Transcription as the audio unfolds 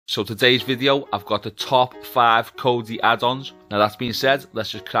So today's video, I've got the top 5 Kodi add-ons. Now that being said,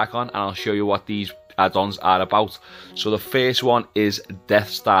 let's just crack on and I'll show you what these add-ons are about. So the first one is Death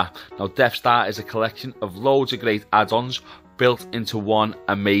Star. Now Death Star is a collection of loads of great add-ons built into one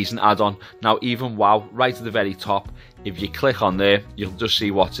amazing add-on. Now even wow, right at the very top, if you click on there, you'll just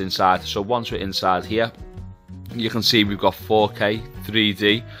see what's inside. So once we're inside here, you can see we've got 4K, 3D,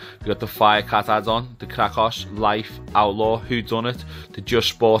 we've got the Firecat add-on, the Krakos, Life, Outlaw, Whodunit, the Just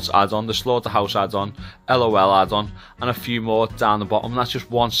Sports add-on, the Slaughterhouse add-on, LOL add-on, and a few more down the bottom. That's just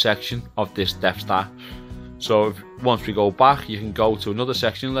one section of this Death Star. So once we go back, you can go to another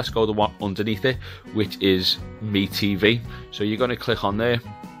section. Let's go to one underneath it, which is Me TV. So you're going to click on there,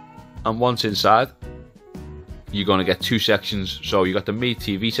 and once inside, you're going to get two sections. So you got the Me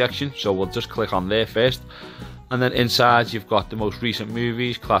TV section, so we'll just click on there first. And then inside you've got the most recent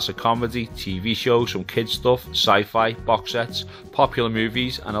movies, classic comedy, TV shows, some kids stuff, sci-fi, box sets, popular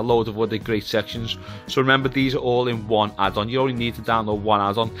movies, and a load of other great sections. So remember, these are all in one add-on. You only need to download one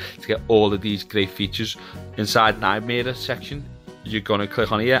add-on to get all of these great features. Inside Nightmare section, you're going to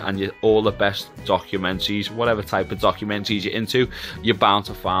click on here and you're all the best documentaries, whatever type of documentaries you're into, you're bound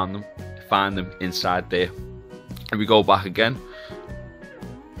to find them inside there. And we go back again.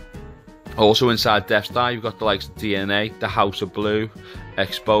 Also inside Death Star, you've got the likes of DNA, The House of Blue,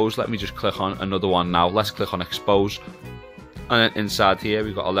 Expose. Let me just click on another one now. Let's click on Expose. And then inside here,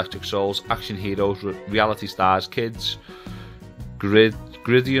 we've got Electric Souls, Action Heroes, Reality Stars, Kids,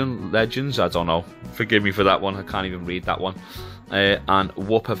 Gridian Legends, I don't know. Forgive me for that one, I can't even read that one. And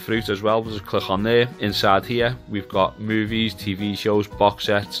Whooper Fruit as well. We'll just click on there. Inside here, we've got movies, TV shows, box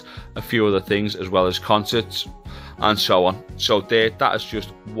sets, a few other things, as well as concerts, and so on. So there, that is just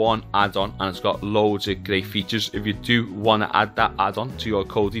one add-on, and it's got loads of great features. If you do want to add that add-on to your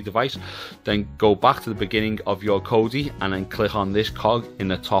Kodi device, then go back to the beginning of your Kodi and then click on this cog in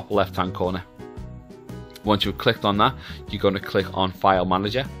the top left hand corner. Once you've clicked on that, you're going to click on File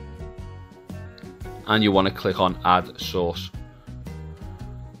Manager, and you want to click on Add Source.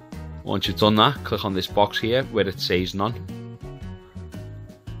 Once you've done that, click on this box here where it says None.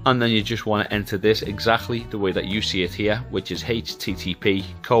 And then you just want to enter this exactly the way that you see it here, which is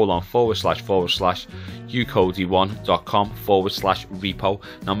http://ukodi1.com/repo.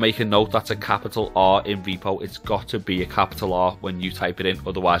 Now make a note, that's a capital R in repo. It's got to be a capital R when you type it in,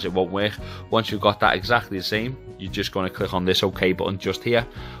 otherwise it won't work. Once you've got that exactly the same, you're just going to click on this OK button just here.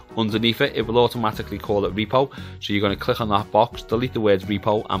 Underneath it, it will automatically call it repo. So you're going to click on that box, delete the word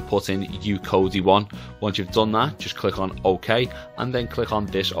repo, and put in ukodi1. Once you've done that, just click on OK, and then click on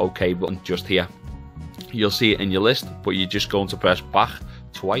this OK button just here. You'll see it in your list, but you're just going to press back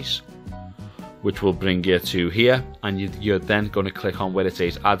twice, which will bring you to here, and you're then going to click on where it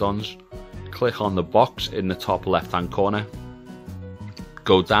says add-ons. Click on the box in the top left hand corner,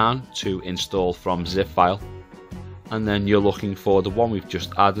 go down to install from zip file, and then you're looking for the one we've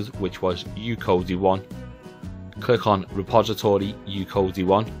just added, which was ukodi1. Click on repository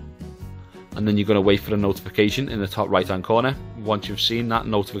ukodi1, and then you're going to wait for a notification in the top right hand corner. Once you've seen that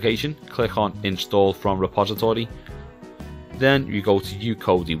notification, click on install from repository. Then you go to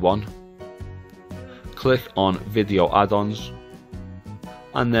ukodi1, click on video add-ons,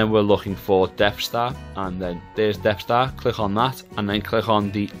 and then we're looking for Death Star, and then there's Death Star. Click on that and then click on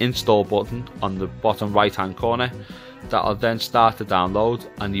the install button on the bottom right hand corner. That'll then start to download,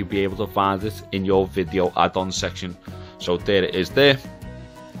 and you'll be able to find it in your video add-on section. So there it is there.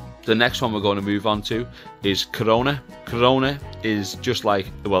 The next one we're going to move on to is Corona. Corona is just like,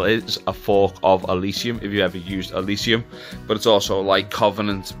 well, it's a fork of Elysium, if you ever used Elysium, but it's also like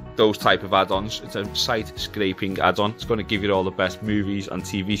Covenant, those type of add-ons. It's a site scraping add-on. It's going to give you all the best movies and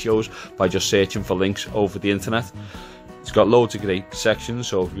TV shows by just searching for links over the internet. It's got loads of great sections.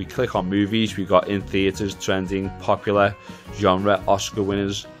 So if we click on movies, we've got in theaters, trending, popular, genre, Oscar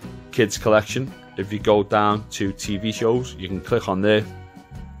winners, kids collection. If you go down to TV shows, you can click on there,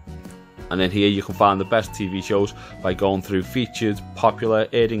 and then here you can find the best TV shows by going through featured, popular,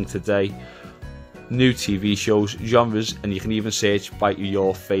 airing today, new TV shows, genres, and you can even search by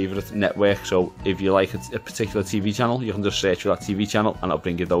your favourite network. So if you like a particular TV channel, you can just search for that TV channel and it'll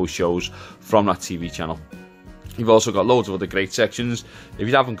bring you those shows from that TV channel. You've also got loads of other great sections. If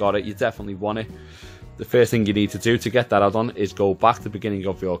you haven't got it, you definitely want it. The first thing you need to do to get that add-on is go back to the beginning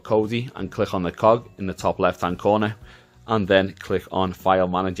of your Kodi and click on the cog in the top left hand corner, and then click on File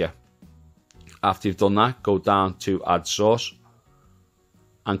Manager. After you've done that, go down to Add Source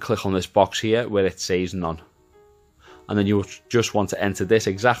and click on this box here where it says None. And then you just want to enter this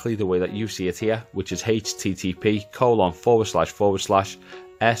exactly the way that you see it here, which is http://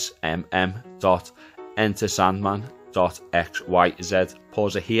 smm.entersandman .xyz.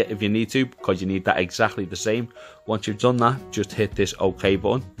 Pause it here if you need to, because you need that exactly the same. Once you've done that, just hit this OK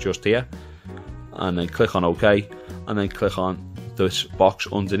button just here, and then click on OK, and then click on this box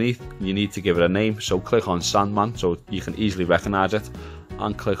underneath. You need to give it a name, so click on Sandman so you can easily recognize it,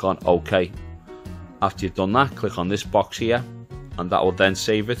 and click on OK. After you've done that, click on this box here, and that will then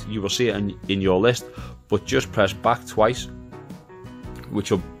save it. You will see it in your list, but just press back twice,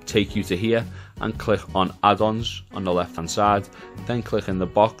 which will take you to here, and click on add-ons on the left hand side. Then click in the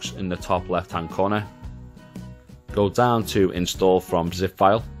box in the top left hand corner, go down to install from zip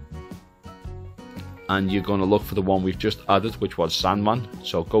file, and you're going to look for the one we've just added, which was Sandman.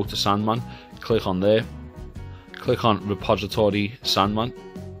 So go to Sandman, click on there, click on repository Sandman,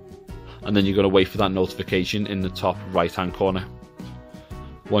 and then you're going to wait for that notification in the top right hand corner.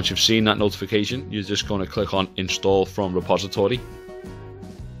 Once you've seen that notification, you're just going to click on install from repository,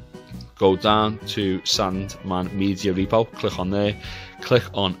 go down to Sandman Media Repo, click on there, click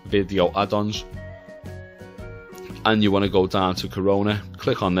on video add-ons, and you want to go down to Corona,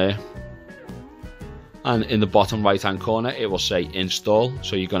 click on there, and in the bottom right hand corner it will say install,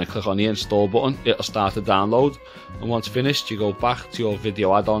 so you're going to click on the install button. It'll start to download, and once finished you go back to your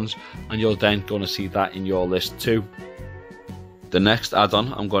video add-ons, and you're then going to see that in your list too. The next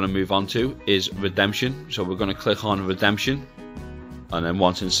add-on I'm going to move on to is Redemption, so we're going to click on Redemption, and then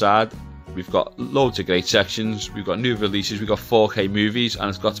once inside we've got loads of great sections. We've got new releases, we've got 4K movies, and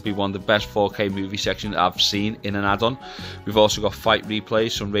it's got to be one of the best 4K movie sections I've seen in an add-on. We've also got fight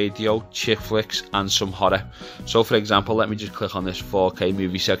replays, some radio, chick flicks, and some horror. So for example, let me just click on this 4K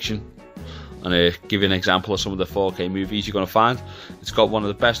movie section and give you an example of some of the 4K movies you're going to find. It's got one of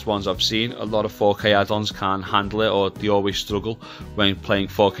the best ones I've seen. A lot of 4K add-ons can't handle it, or they always struggle when playing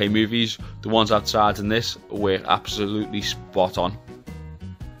 4K movies. The ones outside in this were absolutely spot on.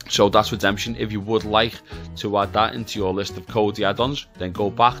 So that's Redemption. If you would like to add that into your list of Kodi add-ons, then go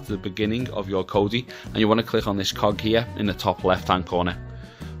back to the beginning of your Kodi, and you want to click on this cog here in the top left hand corner.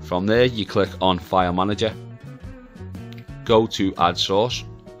 From there you click on File Manager, go to Add Source,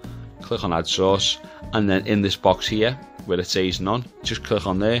 click on Add Source, and then in this box here where it says None, just click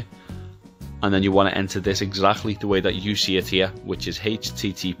on there, and then you want to enter this exactly the way that you see it here, which is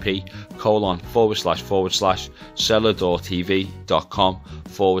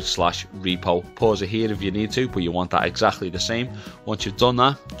http://celladortv.com/repo. Pause it here if you need to, but you want that exactly the same. Once you've done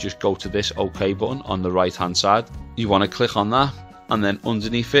that, just go to this OK button on the right hand side. You want to click on that, and then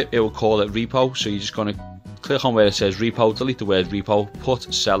underneath it, it will call it repo, so you're just going to click on where it says repo, delete the word repo,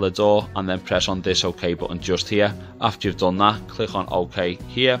 put Cellador, and then press on this OK button just here. After you've done that, click on OK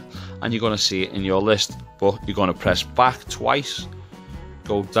here, and you're going to see it in your list, but you're going to press back twice,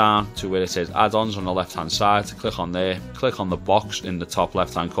 go down to where it says add-ons on the left hand side, click on there, click on the box in the top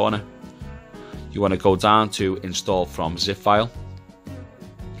left hand corner. You want to go down to install from zip file,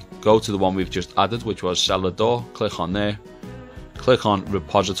 go to the one we've just added, which was Cellador, click on there, click on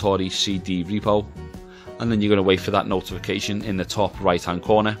repository CD repo, and then you're going to wait for that notification in the top right hand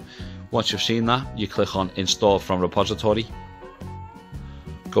corner. Once you've seen that, you click on install from repository,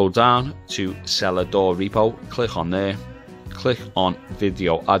 go down to Cellador repo, click on there, click on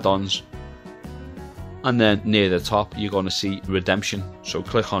video add-ons, and then near the top you're going to see Redemption, so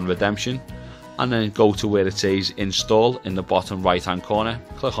click on Redemption, and then go to where it says install in the bottom right hand corner,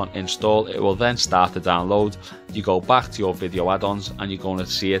 click on install. It will then start to download. You go back to your video add-ons, and you're going to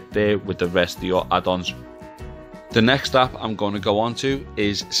see it there with the rest of your add-ons. The next app I'm going to go on to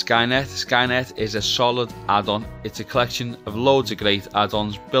is Skynet. Skynet is a solid add-on. It's a collection of loads of great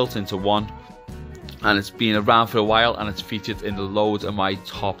add-ons built into one, and it's been around for a while, and it's featured in a load of my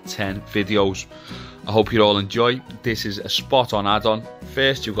top 10 videos. I hope you all enjoy. This is a spot on add-on.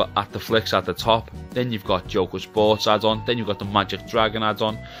 First you've got At The Flicks at the top, then you've got Joker Sports add-on, then you've got the Magic Dragon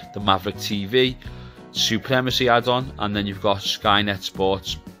add-on, the Maverick TV, Supremacy add-on, and then you've got Skynet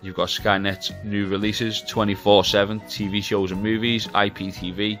Sports. You've got Skynet's new releases, 24/7 TV shows and movies,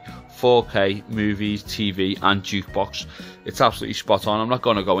 IPTV, 4K movies, TV, and jukebox. It's absolutely spot on. I'm not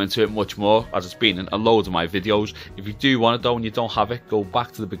going to go into it much more, as it's been in a load of my videos. If you do want it though and you don't have it, go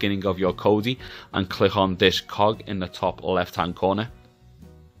back to the beginning of your Kodi and click on this cog in the top left hand corner.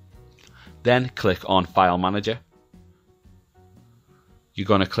 Then click on File Manager. You're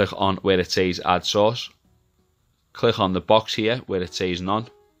going to click on where it says Add Source. Click on the box here where it says None.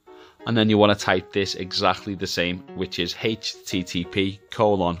 And then you want to type this exactly the same, which is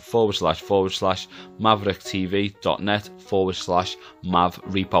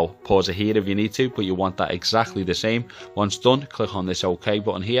http://mavericktv.net/mav-repo. Pause it here if you need to, but you want that exactly the same. Once done, click on this OK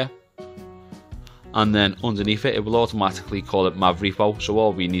button here, and then underneath it, it will automatically call it Mav Repo. So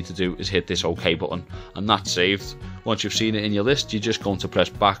all we need to do is hit this OK button, and that's saved. Once you've seen it in your list, you're just going to press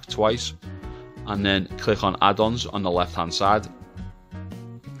back twice and then click on add-ons on the left hand side.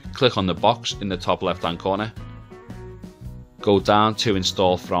 Click on the box in the top left hand corner. Go down to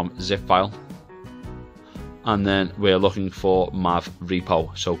install from zip file, and then we're looking for Mav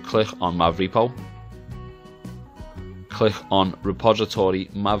repo. So click on Mav repo. Click on repository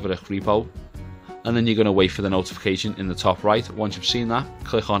Maverick repo, and then you're going to wait for the notification in the top right. Once you've seen that,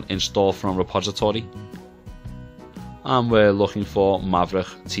 click on install from repository, and we're looking for Maverick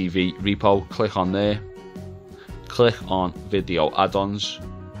TV repo. Click on there, click on video add-ons,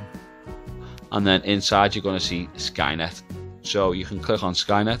 and then inside you're going to see Skynet. So you can click on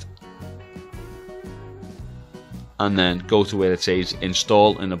Skynet and then go to where it says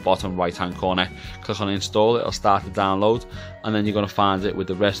install in the bottom right hand corner. Click on install, it'll start to download, and then you're going to find it with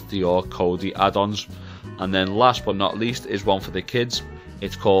the rest of your Kodi add-ons. And then last but not least is one for the kids.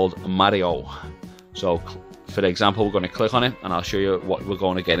 It's called Mario. So for example, we're going to click on it and I'll show you what we're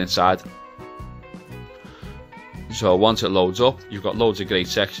going to get inside. So once it loads up, you've got loads of great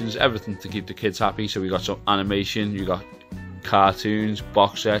sections, everything to keep the kids happy. So we've got some animation, you've got cartoons,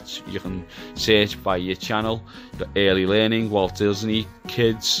 box sets, you can search by your channel. You've got early learning, Walt Disney,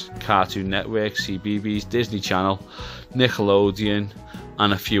 kids, Cartoon Network, CBeebies, Disney Channel, Nickelodeon,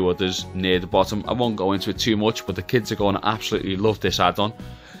 and a few others near the bottom. I won't go into it too much, but the kids are going to absolutely love this add-on.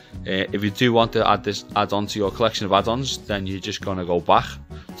 If you do want to add this add-on to your collection of add-ons, then you're just going to go back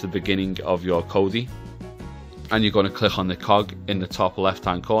to the beginning of your Kodi, and you're going to click on the cog in the top left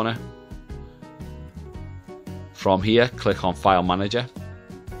hand corner. From here, click on File Manager,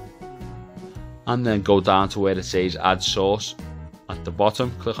 and then go down to where it says Add Source at the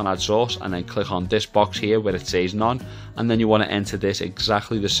bottom. Click on Add Source, and then click on this box here where it says None, and then you want to enter this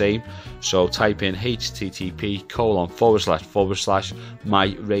exactly the same. So type in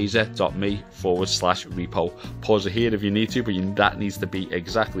http://myrazor.me/repo. Pause it here if you need to, but that needs to be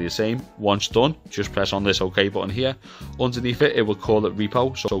exactly the same. Once done, just press on this OK button here. Underneath it, it will call it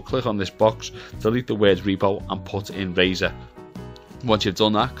repo. So click on this box, delete the word repo, and put in Razor. Once you've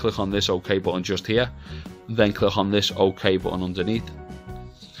done that, click on this OK button just here, then click on this OK button underneath.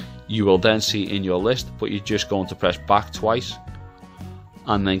 You will then see in your list, but you're just going to press back twice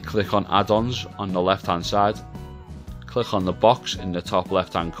and then click on add-ons on the left hand side. Click on the box in the top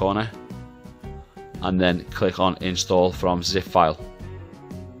left hand corner and then click on install from zip file.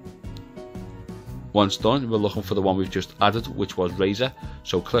 Once done, we're looking for the one we've just added, which was Razor.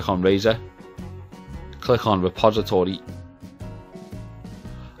 So click on Razor, click on repository,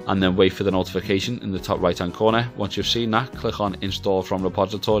 and then wait for the notification in the top right hand corner. Once you've seen that, click on install from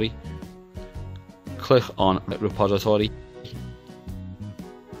repository, click on repository,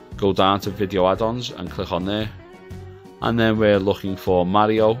 go down to video add-ons and click on there, and then we're looking for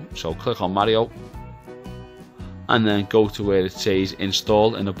Mario. So click on Mario and then go to where it says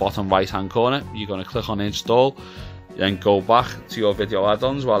install in the bottom right hand corner. You're going to click on install, then go back to your video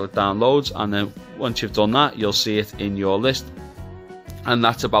add-ons while it downloads, and then once you've done that, you'll see it in your list. And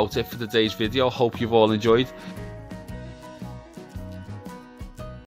that's about it for today's video. Hope you've all enjoyed.